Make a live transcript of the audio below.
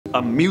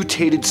A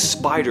mutated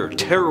spider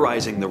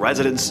terrorizing the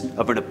residents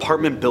of an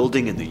apartment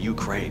building in the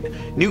Ukraine.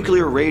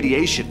 Nuclear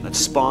radiation that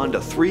spawned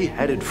a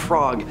three-headed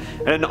frog,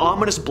 and an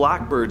ominous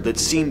blackbird that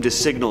seemed to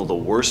signal the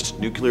worst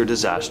nuclear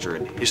disaster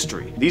in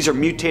history. These are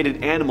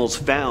mutated animals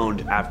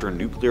found after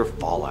nuclear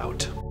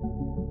fallout.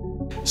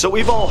 So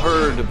we've all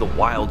heard of the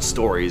wild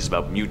stories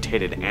about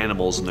mutated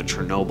animals in the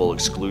Chernobyl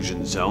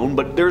exclusion zone,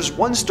 but there's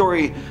one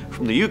story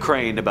from the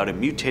Ukraine about a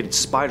mutated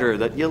spider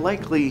that you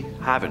likely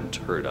haven't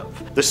heard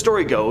of. The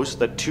story goes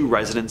that two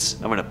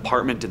residents of an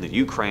apartment in the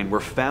Ukraine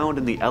were found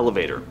in the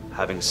elevator,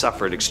 having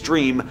suffered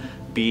extreme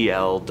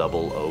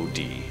BLOOD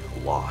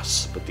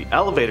loss. But the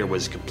elevator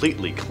was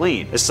completely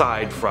clean,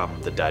 aside from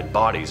the dead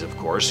bodies, of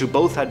course, who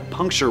both had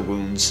puncture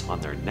wounds on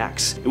their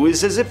necks. It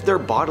was as if their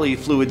bodily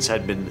fluids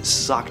had been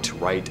sucked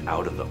right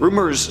out of them.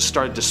 Rumors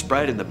started to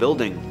spread in the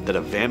building that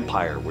a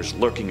vampire was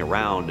lurking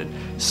around,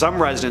 and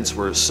some residents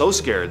were so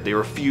scared they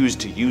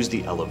refused to use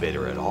the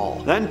elevator at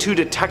all. Then two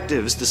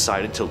detectives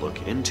decided to look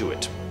into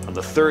it. On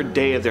the third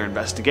day of their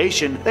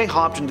investigation, they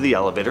hopped into the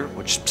elevator,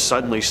 which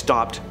suddenly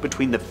stopped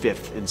between the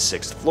 5th and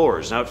 6th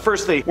floors. Now at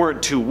first they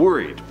weren't too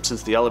worried,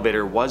 since the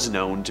elevator was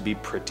known to be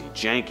pretty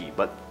janky,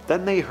 but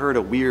then they heard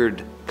a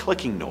weird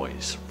clicking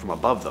noise from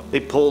above them. They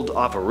pulled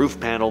off a roof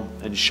panel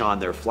and shone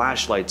their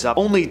flashlights up,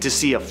 only to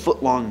see a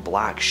foot-long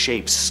black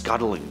shape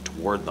scuttling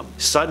toward them.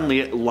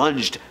 Suddenly it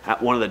lunged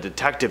at one of the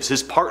detectives.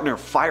 His partner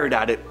fired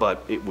at it,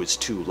 but it was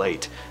too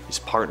late. His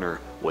partner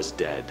was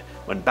dead.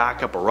 When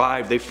backup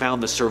arrived, they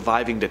found the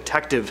surviving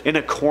detective in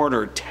a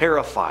corner,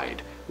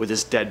 terrified, with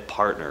his dead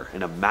partner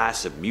and a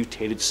massive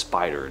mutated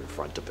spider in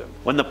front of him.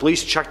 When the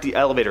police checked the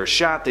elevator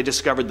shaft, they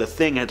discovered the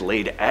thing had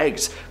laid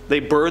eggs. They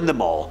burned them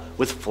all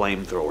with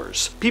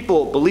flamethrowers.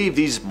 People believe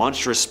these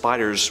monstrous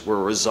spiders were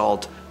a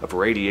result of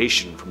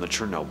radiation from the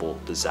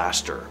Chernobyl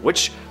disaster,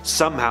 which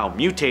somehow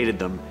mutated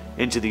them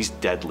into these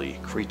deadly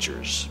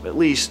creatures. At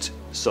least,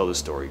 so the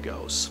story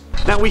goes.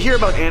 Now we hear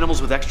about animals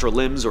with extra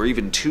limbs or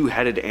even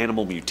two-headed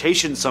animal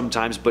mutations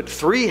sometimes, but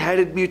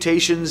three-headed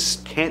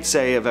mutations, can't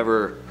say I've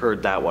ever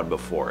heard that one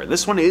before. And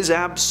this one is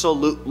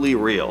absolutely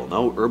real,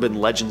 no urban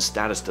legend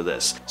status to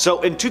this.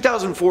 So in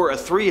 2004, a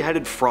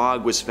three-headed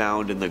frog was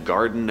found in the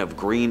garden of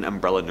Green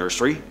Umbrella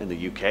Nursery in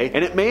the UK,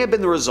 and it may have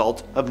been the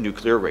result of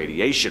nuclear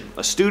radiation.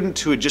 A student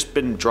who had just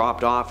been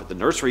dropped off at the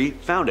nursery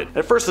found it.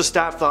 At first the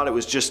staff thought it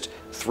was just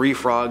three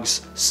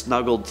frogs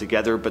snuggled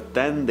together, but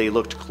then they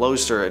looked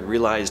closer and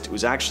realized it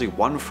was actually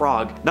one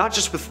frog, not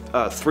just with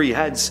 3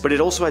 heads, but it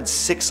also had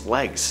 6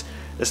 legs.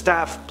 The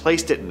staff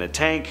placed it in a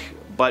tank,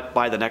 but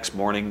by the next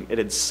morning it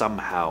had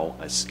somehow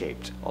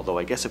escaped. Although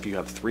I guess if you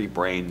have 3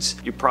 brains,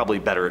 you're probably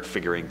better at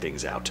figuring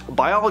things out. A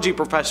biology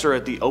professor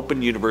at the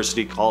Open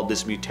University called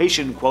this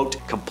mutation,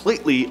 quote,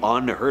 completely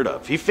unheard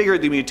of. He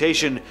figured the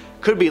mutation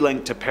could be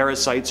linked to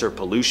parasites or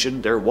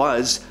pollution. There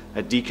was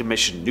a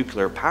decommissioned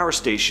nuclear power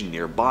station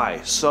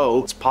nearby,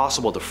 so it's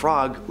possible the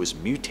frog was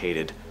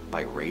mutated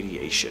by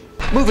radiation.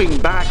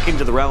 Moving back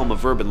into the realm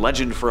of urban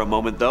legend for a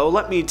moment though,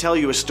 let me tell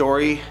you a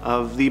story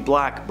of the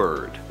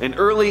Blackbird. In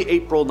early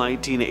April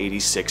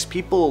 1986,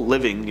 people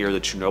living near the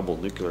Chernobyl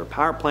nuclear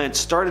power plant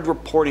started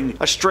reporting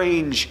a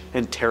strange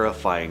and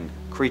terrifying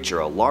creature,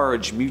 a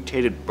large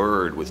mutated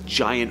bird with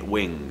giant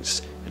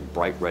wings and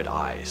bright red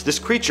eyes. This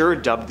creature,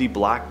 dubbed the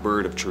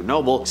Blackbird of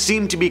Chernobyl,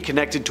 seemed to be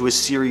connected to a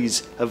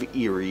series of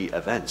eerie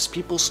events.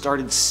 People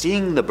started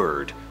seeing the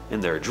bird in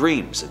their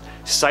dreams, and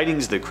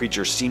sightings of the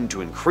creature seemed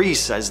to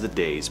increase as the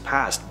days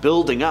passed,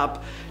 building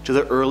up to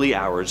the early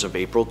hours of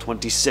April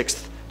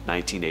 26th,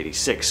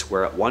 1986,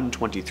 where at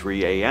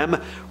 1:23 a.m.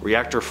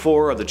 Reactor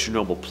 4 of the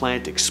Chernobyl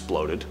plant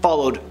exploded,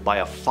 followed by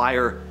a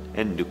fire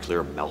and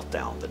nuclear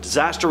meltdown. The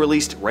disaster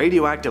released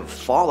radioactive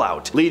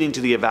fallout, leading to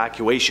the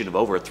evacuation of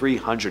over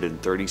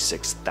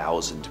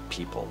 336,000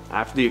 people.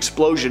 After the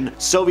explosion,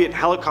 Soviet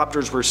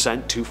helicopters were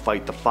sent to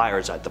fight the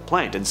fires at the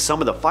plant, and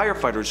some of the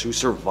firefighters who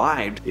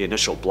survived the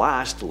initial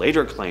blast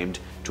later claimed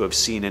to have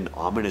seen an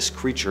ominous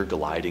creature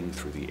gliding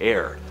through the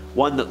air,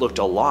 one that looked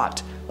a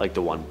lot like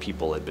the one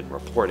people had been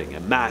reporting, a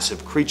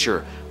massive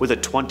creature with a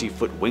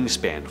 20-foot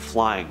wingspan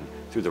flying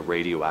through the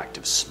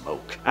radioactive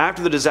smoke.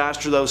 After the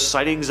disaster though,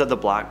 sightings of the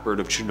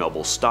Blackbird of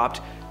Chernobyl stopped,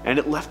 and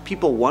it left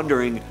people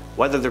wondering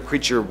whether the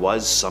creature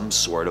was some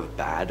sort of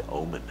bad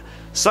omen.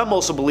 Some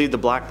also believe the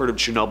Blackbird of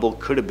Chernobyl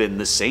could have been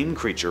the same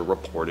creature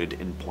reported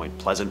in Point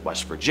Pleasant,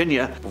 West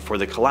Virginia before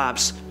the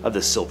collapse of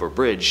the Silver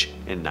Bridge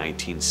in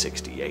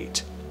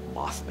 1968.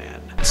 Mothman.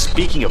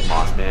 Speaking of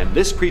Mothman,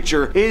 this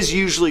creature is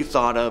usually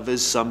thought of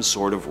as some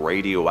sort of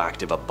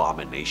radioactive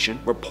abomination.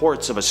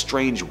 Reports of a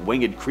strange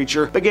winged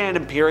creature began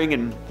appearing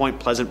in Point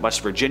Pleasant,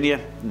 West Virginia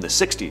in the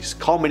 60s,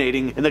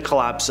 culminating in the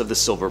collapse of the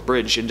Silver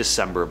Bridge in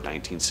December of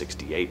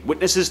 1968.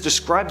 Witnesses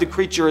described the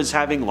creature as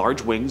having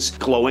large wings,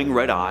 glowing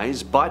red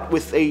eyes, but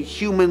with a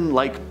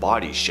human-like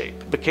body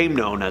shape. It became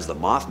known as the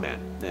Mothman.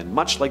 And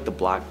much like the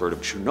Blackbird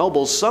of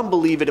Chernobyl, some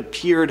believe it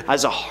appeared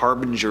as a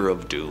harbinger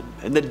of doom.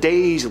 In the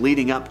days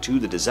leading up to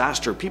the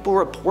disaster, people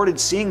reported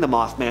seeing the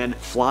Mothman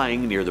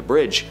flying near the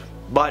bridge.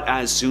 But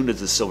as soon as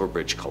the Silver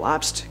Bridge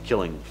collapsed,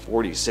 killing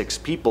 46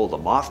 people, the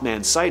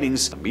Mothman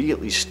sightings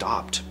immediately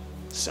stopped.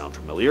 Sound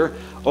familiar?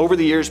 Over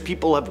the years,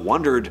 people have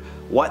wondered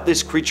what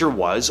this creature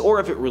was, or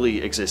if it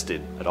really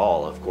existed at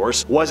all, of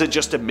course. Was it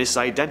just a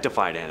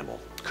misidentified animal?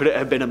 Could it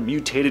have been a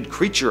mutated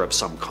creature of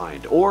some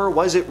kind? Or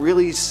was it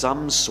really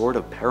some sort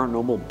of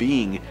paranormal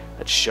being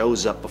that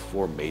shows up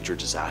before major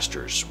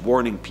disasters,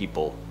 warning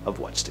people of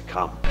what's to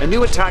come?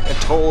 Anuatak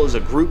Atoll is a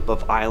group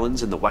of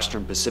islands in the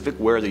Western Pacific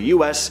where the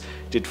US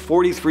did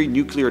 43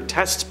 nuclear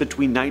tests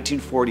between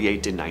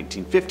 1948 and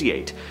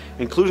 1958,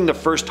 including the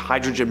first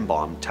hydrogen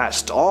bomb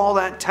test. All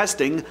that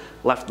testing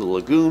left the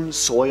lagoon,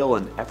 soil,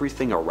 and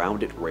everything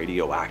around it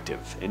radioactive.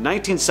 In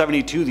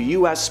 1972, the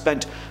US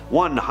spent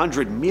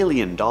 $100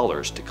 million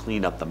to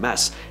clean up the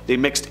mess. They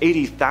mixed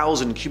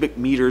 80,000 cubic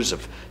meters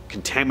of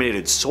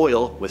contaminated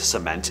soil with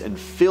cement and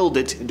filled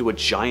it into a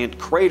giant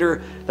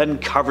crater, then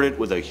covered it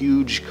with a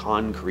huge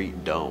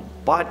concrete dome.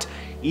 But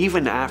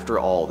even after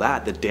all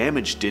that, the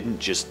damage didn't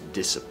just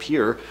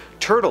disappear.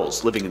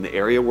 Turtles living in the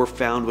area were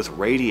found with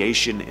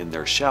radiation in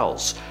their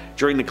shells.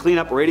 During the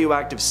cleanup,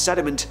 radioactive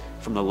sediment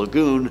from the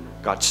lagoon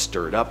got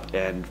stirred up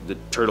and the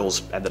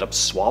turtles ended up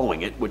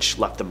swallowing it, which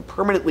left them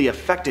permanently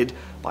affected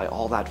by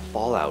all that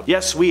fallout.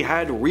 Yes, we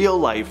had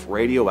real-life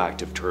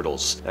radioactive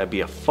turtles. That'd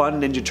be a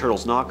fun Ninja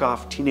Turtles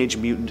knockoff, Teenage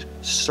Mutant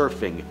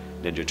surfing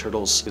Ninja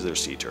Turtles, because they're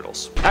sea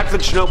turtles. After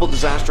the Chernobyl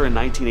disaster in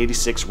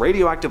 1986,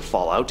 radioactive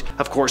fallout,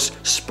 of course,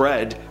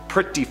 spread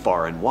pretty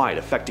far and wide,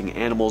 affecting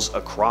animals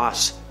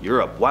across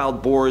Europe.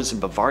 Wild boars in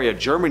Bavaria,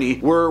 Germany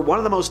were one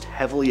of the most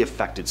heavily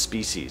affected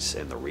species.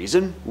 And the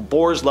reason?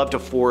 Boars love to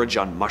forage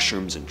on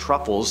mushrooms and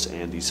truffles,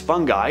 and these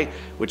fungi,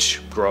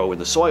 which grow in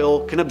the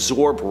soil, can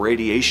absorb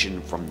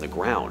radiation from the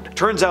ground.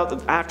 Turns out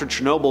that after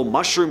Chernobyl,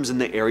 mushrooms in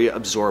the area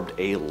absorbed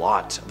a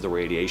lot of the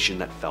radiation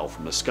that fell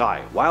from the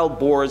sky. Wild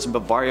boars in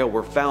Bavaria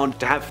were found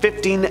to have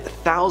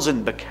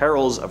 15,000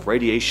 becquerels of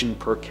radiation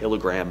per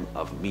kilogram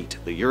of meat.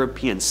 The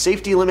European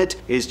safety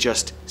limit is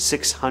just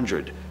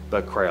 600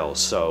 becquerels,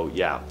 so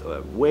yeah,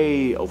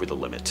 way over the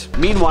limit.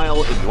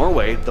 Meanwhile, in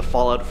Norway, the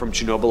fallout from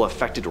Chernobyl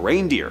affected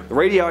reindeer. The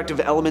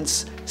radioactive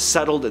elements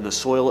settled in the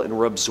soil and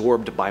were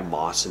absorbed by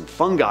moss and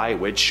fungi,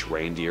 which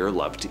reindeer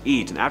love to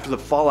eat. And after the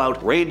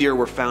fallout, reindeer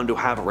were found to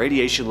have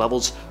radiation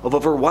levels of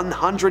over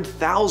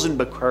 100,000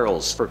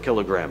 becquerels per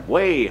kilogram,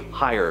 way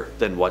higher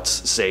than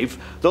what's safe.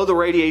 Though the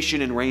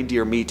radiation in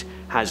reindeer meat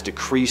has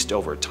decreased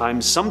over time,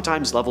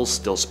 sometimes levels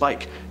still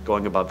spike,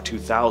 going above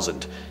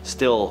 2,000,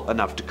 still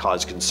enough to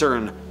cause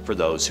concern for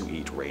those who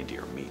eat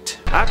reindeer meat.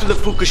 After the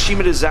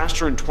Fukushima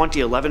disaster in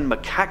 2011,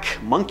 macaque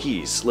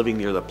monkeys living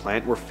near the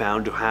plant were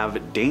found to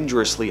have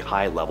dangerously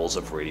high levels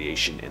of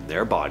radiation in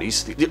their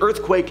bodies. The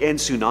earthquake and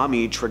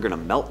tsunami triggered a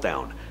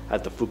meltdown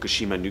at the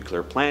Fukushima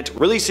nuclear plant,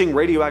 releasing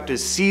radioactive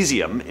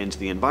cesium into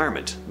the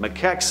environment.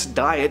 Macaques'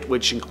 diet,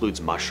 which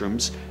includes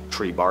mushrooms,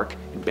 tree bark,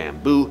 and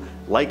bamboo,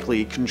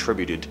 likely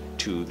contributed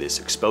to this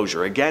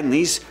exposure. Again,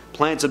 these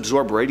plants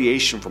absorb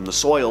radiation from the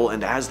soil,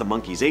 and as the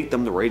monkeys ate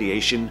them, the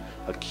radiation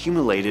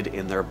accumulated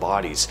in their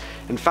bodies.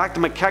 In fact,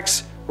 the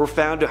macaques were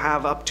found to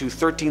have up to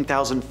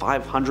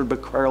 13,500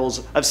 becquerels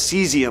of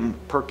cesium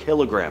per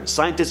kilogram.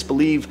 Scientists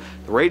believe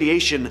the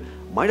radiation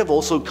might have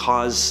also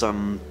caused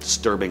some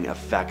disturbing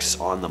effects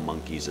on the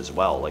monkeys as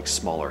well, like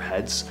smaller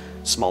heads,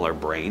 smaller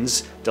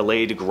brains,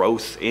 delayed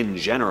growth in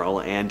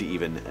general, and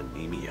even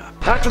anemia.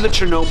 After the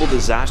Chernobyl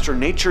disaster,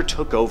 nature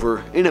took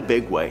over in a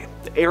big way.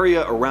 The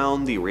area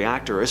around the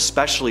reactor,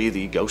 especially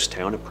the ghost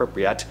town of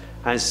Pripyat,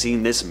 has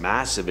seen this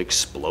massive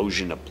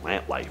explosion of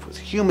plant life, with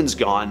humans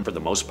gone, for the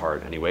most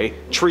part anyway.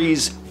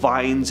 Trees,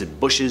 vines, and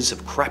bushes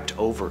have crept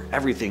over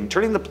everything,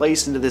 turning the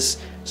place into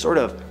this sort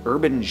of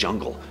urban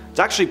jungle. It's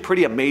actually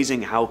pretty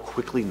amazing how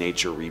quickly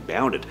nature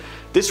rebounded.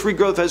 This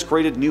regrowth has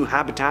created new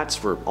habitats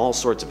for all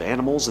sorts of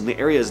animals, and the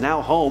area is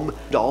now home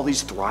to all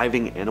these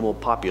thriving animal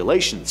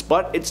populations.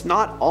 But it's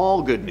not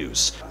all good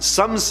news.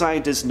 Some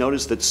scientists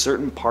noticed that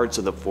certain parts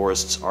of the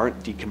forests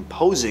aren't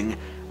decomposing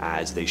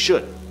as they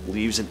should.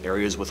 Leaves in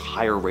areas with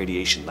higher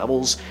radiation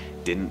levels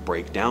didn't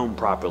break down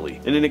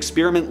properly. In an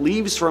experiment,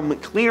 leaves from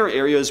cleaner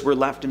areas were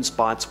left in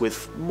spots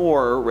with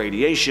more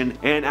radiation,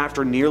 and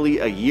after nearly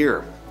a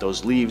year,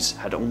 those leaves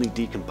had only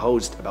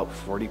decomposed about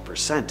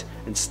 40%.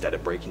 Instead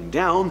of breaking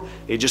down,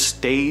 they just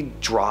stayed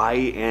dry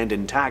and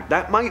intact.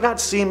 That might not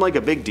seem like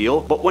a big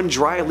deal, but when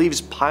dry leaves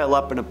pile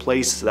up in a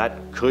place that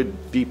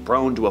could be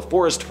prone to a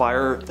forest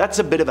fire, that's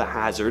a bit of a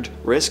hazard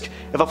risk.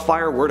 If a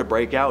fire were to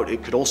break out,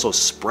 it could also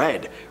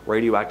spread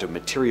radioactive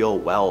material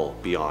well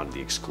beyond the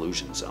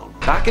exclusion zone.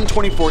 Back in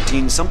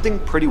 2014, something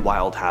pretty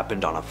wild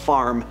happened on a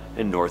farm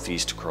in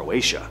northeast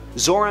Croatia.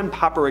 Zoran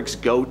Paparic's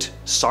goat,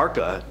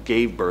 Sarka,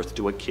 gave birth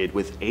to a kid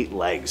with 8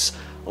 legs,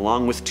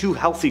 along with 2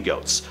 healthy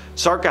goats.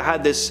 Sarka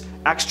had this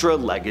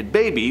extra-legged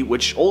baby,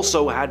 which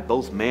also had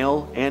both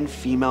male and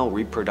female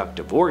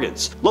reproductive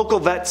organs. Local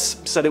vets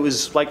said it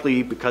was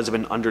likely because of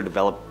an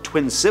underdeveloped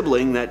twin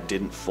sibling that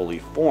didn't fully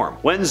form.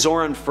 When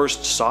Zoran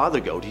first saw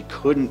the goat, he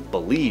couldn't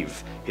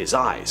believe his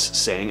eyes,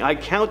 saying, "I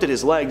counted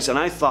his legs and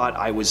I thought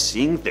I was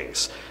seeing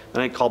things."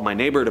 and I called my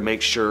neighbor to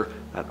make sure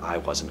that I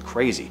wasn't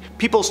crazy.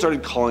 People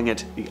started calling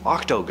it the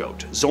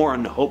Octogoat.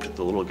 Zoran hoped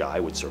the little guy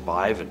would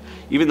survive, and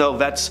even though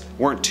vets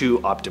weren't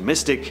too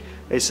optimistic,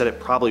 they said it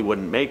probably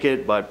wouldn't make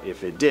it, but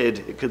if it did,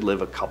 it could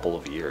live a couple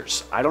of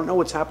years. I don't know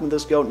what's happened to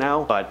this goat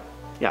now, but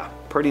yeah,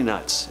 pretty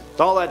nuts.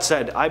 With all that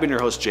said, I've been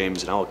your host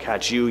James, and I will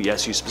catch you,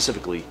 yes you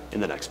specifically, in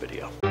the next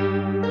video.